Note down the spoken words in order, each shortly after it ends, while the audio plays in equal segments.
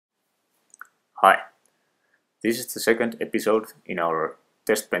Hi, this is the second episode in our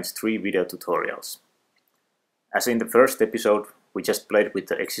TestBench 3 video tutorials. As in the first episode, we just played with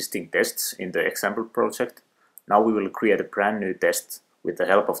the existing tests in the example project. Now we will create a brand new test with the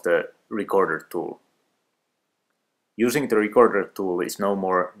help of the recorder tool. Using the recorder tool is no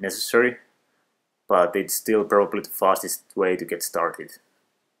more necessary, but it's still probably the fastest way to get started,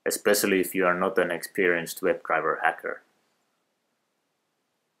 especially if you are not an experienced WebDriver hacker.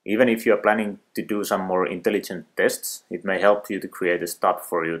 Even if you are planning to do some more intelligent tests, it may help you to create a stub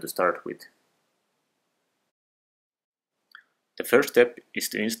for you to start with. The first step is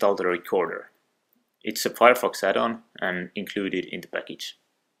to install the recorder. It's a Firefox add-on and included in the package.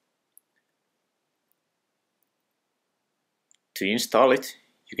 To install it,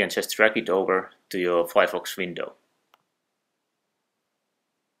 you can just drag it over to your Firefox window.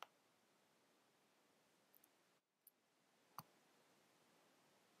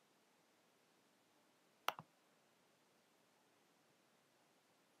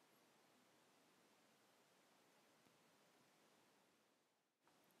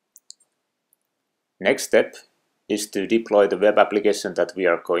 Next step is to deploy the web application that we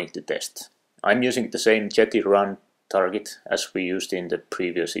are going to test. I'm using the same Jetty run target as we used in the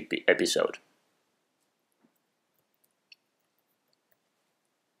previous episode.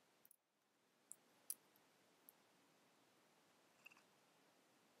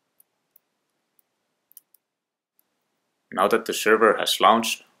 Now that the server has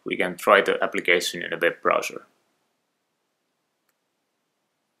launched, we can try the application in a web browser.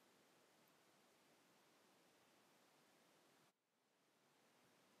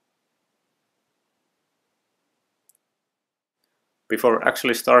 Before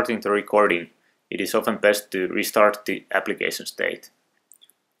actually starting the recording, it is often best to restart the application state.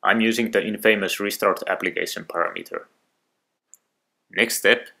 I'm using the infamous restart application parameter. Next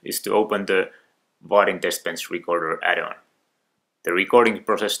step is to open the Vaadin TestBench recorder add-on. The recording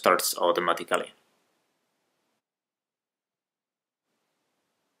process starts automatically.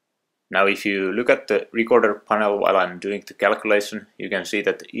 Now if you look at the recorder panel while I'm doing the calculation, you can see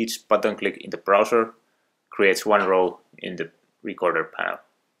that each button click in the browser creates one row in the recorder panel.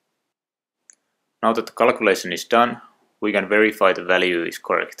 Now that the calculation is done, we can verify the value is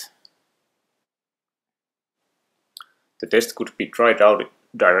correct. The test could be tried out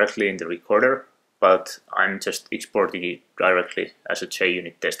directly in the recorder, but I'm just exporting it directly as a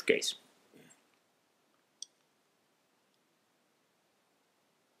JUnit test case.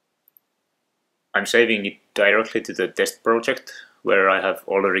 I'm saving it directly to the test project, where I have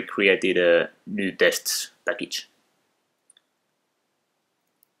already created a new tests package.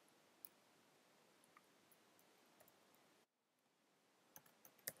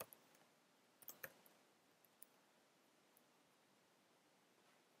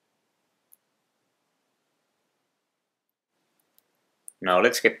 Now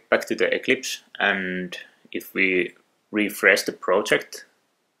let's get back to the Eclipse, and if we refresh the project,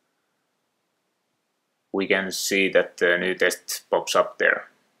 we can see that the new test pops up there.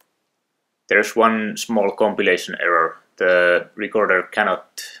 There's one small compilation error. The recorder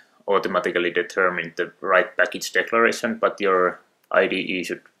cannot automatically determine the right package declaration, but your IDE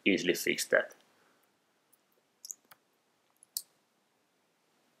should easily fix that.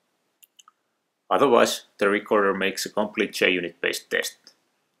 Otherwise, the recorder makes a complete JUnit based test.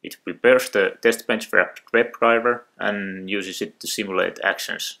 It prepares the TestBench wrapped WebDriver and uses it to simulate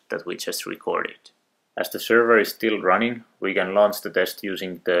actions that we just recorded. As the server is still running, we can launch the test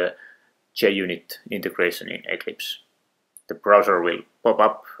using the JUnit integration in Eclipse. The browser will pop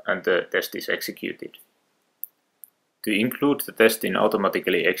up and the test is executed. To include the test in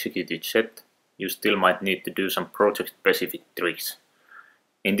automatically executed set, you still might need to do some project-specific tricks.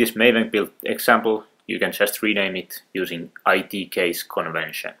 In this Maven build example, you can just rename it using IT case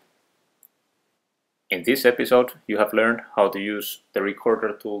convention. In this episode, you have learned how to use the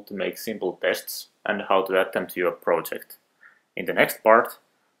recorder tool to make simple tests and how to add them to your project. In the next part,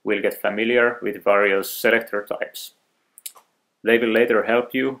 we'll get familiar with various selector types. They will later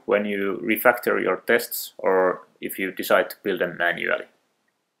help you when you refactor your tests or if you decide to build them manually.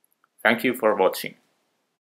 Thank you for watching.